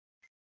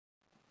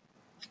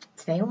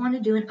Today I want to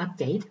do an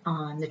update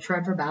on the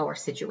Trevor Bauer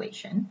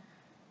situation.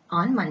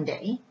 On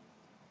Monday,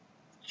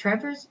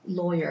 Trevor's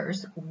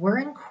lawyers were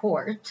in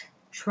court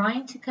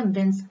trying to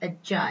convince a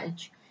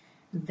judge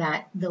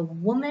that the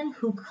woman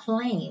who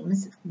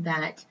claims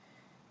that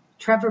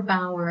Trevor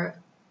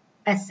Bauer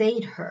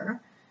essayed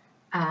her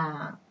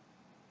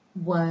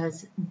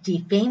was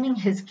defaming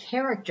his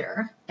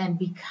character, and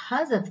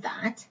because of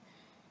that,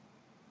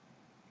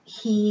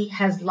 he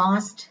has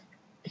lost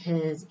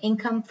his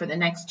income for the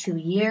next 2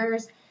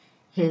 years.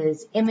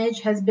 His image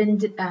has been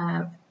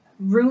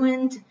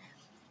ruined.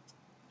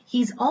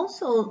 He's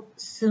also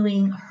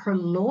suing her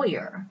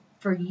lawyer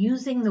for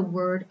using the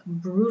word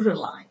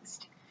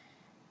brutalized.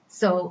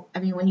 So, I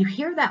mean, when you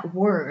hear that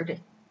word,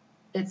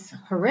 it's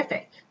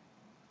horrific.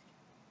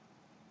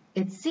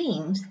 It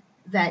seems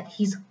that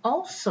he's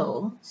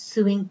also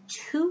suing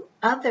 2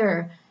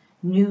 other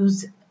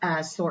news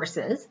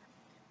sources.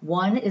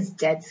 One is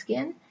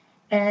Deadspin,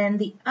 and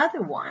the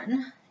other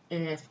one,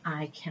 if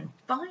I can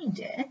find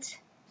it,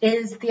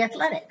 is The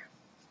Athletic.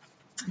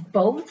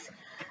 Both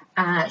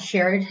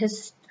shared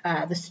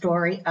the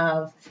story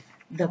of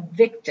the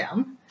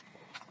victim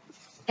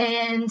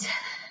and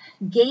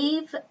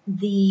gave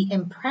the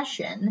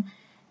impression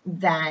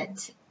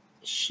that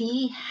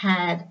she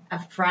had a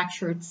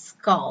fractured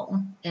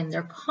skull in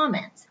their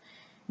comments.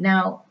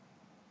 Now,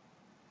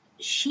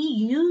 she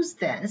used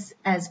this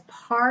as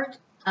part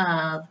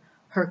of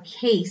her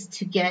case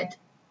to get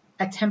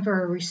a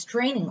temporary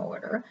restraining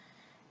order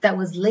that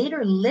was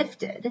later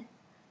lifted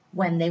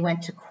when they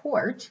went to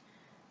court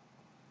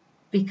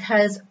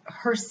because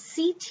her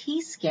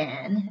CT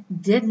scan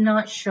did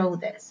not show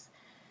this.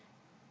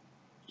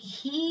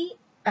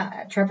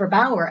 Trevor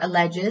Bauer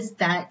alleges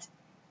that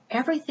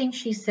everything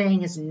she's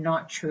saying is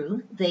not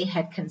true. They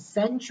had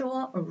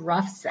consensual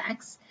forward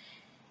sex,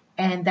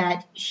 and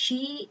that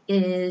she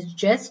is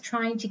just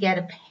trying to get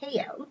a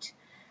payout.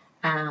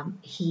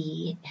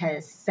 He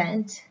has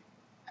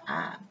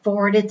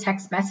forwarded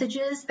text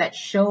messages that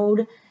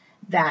showed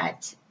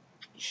that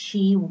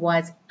she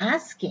was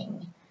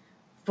asking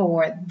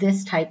for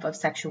this type of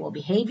sexual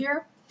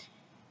behavior,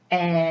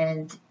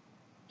 and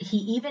he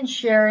even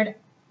shared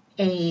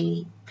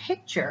a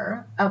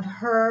picture of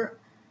her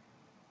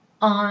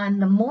on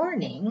the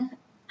morning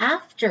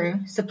after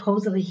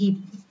supposedly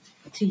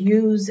to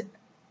use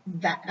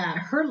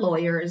her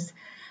lawyer's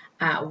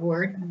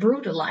word,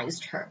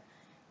 brutalized her.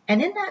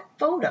 And in that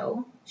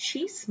photo,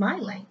 she's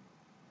smiling.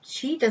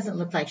 She doesn't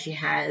look like she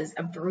has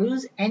a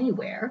bruise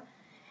anywhere,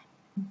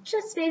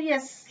 just maybe a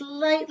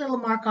slight little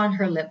mark on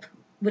her lip,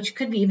 which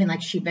could be even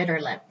like she bit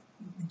her lip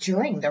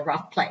during the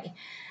rough play.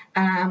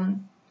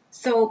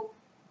 So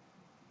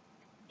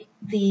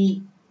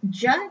the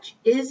judge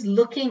is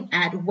looking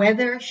at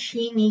whether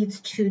she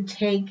needs to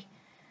take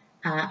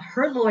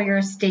her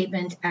lawyer's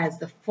statement as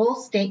the full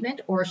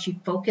statement, or is she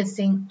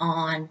focusing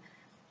on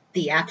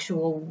the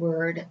actual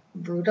word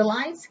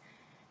brutalize.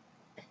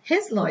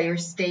 His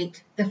lawyers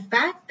state the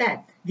fact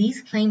that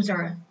these claims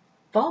are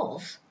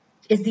false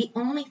is the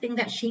only thing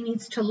that she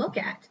needs to look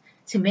at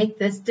to make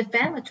this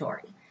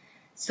defamatory.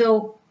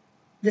 So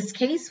this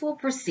case will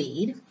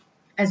proceed,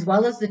 as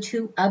well as the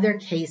 2 other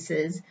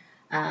cases,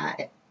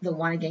 the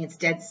one against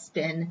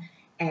Deadspin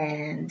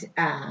and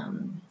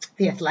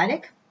The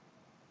Athletic.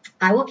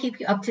 I will keep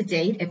you up to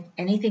date if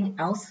anything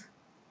else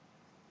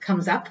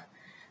comes up,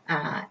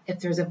 if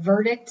there's a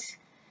verdict,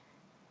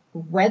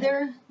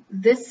 whether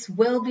this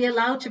will be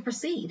allowed to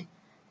proceed.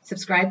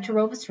 Subscribe to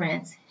Rovas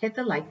Rants, hit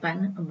the like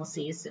button, and we'll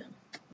see you soon.